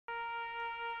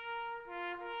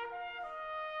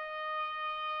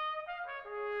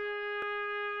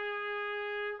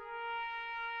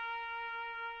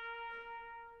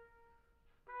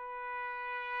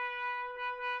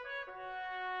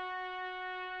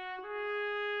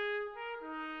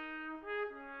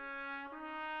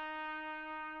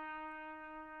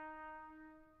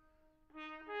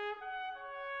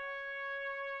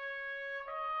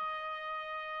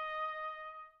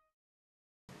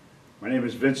My name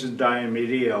is Vincent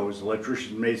Diomede. I was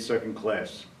electrician mate second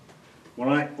class. When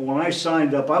I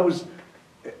signed up, I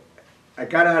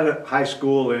got out of high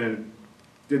school and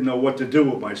didn't know what to do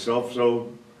with myself.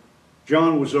 So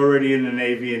John was already in the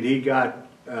Navy, and he got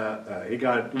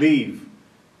leave.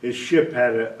 His ship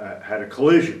had a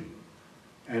collision,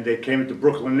 and they came into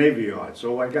Brooklyn Navy Yard.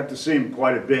 So I got to see him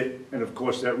quite a bit, and of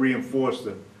course that reinforced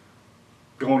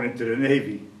going into the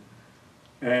Navy.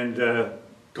 And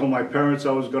told my parents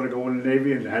I was going to go in the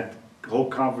Navy, and had a whole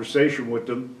conversation with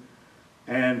them.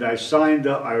 And I signed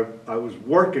up. I was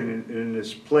working in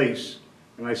this place,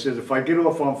 and I said, if I get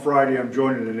off on Friday, I'm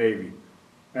joining the Navy.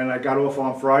 And I got off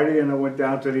on Friday, and I went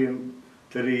down to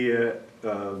the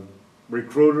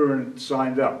recruiter and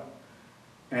signed up.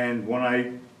 And when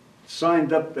I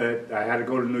signed up, I had to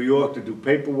go to New York to do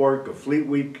paperwork, a Fleet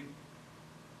Week,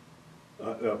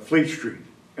 Fleet Street,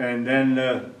 and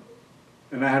then.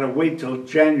 And I had to wait till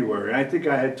January. I think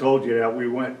I had told you that we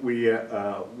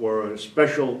were a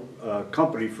special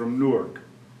company from Newark.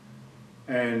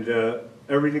 And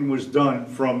everything was done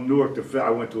from Newark to,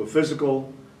 I went to a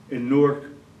physical in Newark.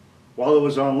 While it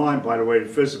was online, by the way, the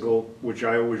physical, which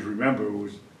I always remember,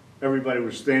 was everybody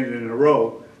was standing in a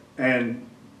row, and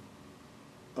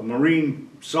a Marine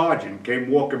sergeant came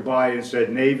walking by and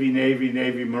said, Navy, Navy,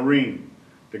 Navy, Marine.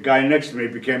 The guy next to me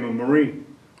became a Marine.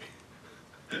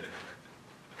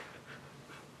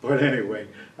 But anyway,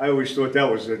 I always thought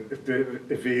that was it.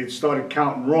 If he had started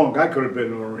counting wrong, I could have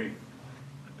been a Marine.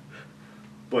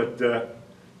 But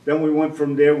then we went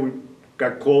from there. We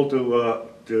got called to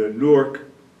Newark,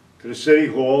 to the City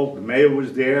Hall. The mayor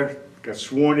was there. Got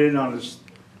sworn in on the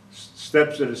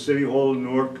steps of the City Hall in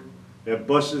Newark. They had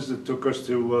buses that took us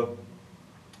to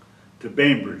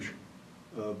Bainbridge.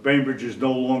 Bainbridge is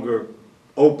no longer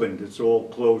opened. It's all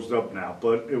closed up now.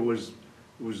 But it was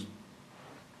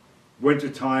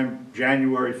wintertime,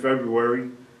 January, February,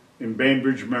 in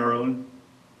Bainbridge, Maryland.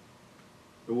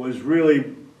 It was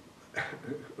really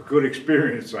a good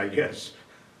experience, I guess.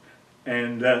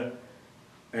 And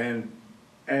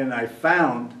I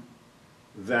found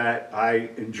that I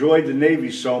enjoyed the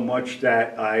Navy so much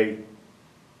that I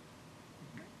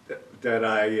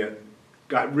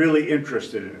got really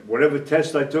interested in it. Whatever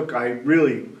test I took, I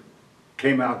really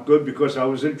came out good because I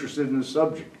was interested in the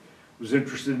subject. Was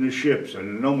interested in the ships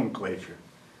and the nomenclature,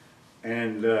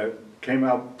 and came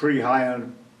out pretty high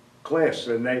on class.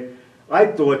 And I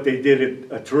thought they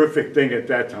did a terrific thing at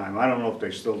that time. I don't know if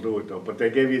they still do it though, but they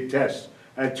gave you tests.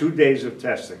 I had 2 days of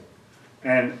testing,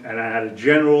 and I had a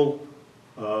general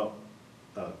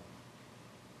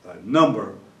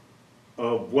number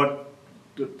of what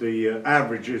the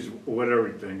average is with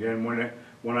everything. And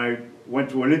when I went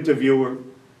to an interviewer.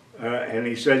 And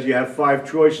he says you have 5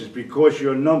 choices because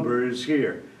your number is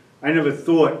here. I never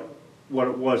thought what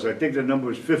it was. I think the number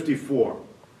was 54.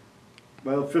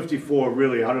 Well, 54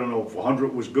 really, I don't know if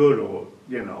 100 was good or,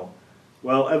 you know.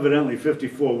 Well, evidently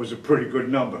 54 was a pretty good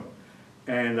number.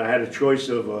 And I had a choice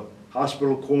of a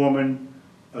hospital corpsman,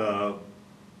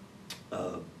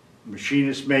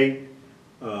 machinist mate,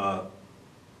 eye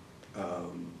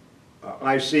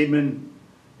seaman,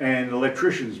 and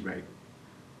electrician's mate.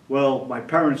 Well, my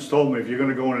parents told me if you're going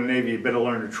to go in the Navy, you better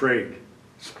learn a trade.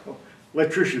 So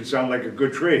electrician sounded like a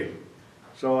good trade.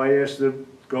 So I asked to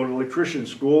go to electrician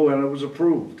school, and it was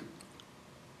approved.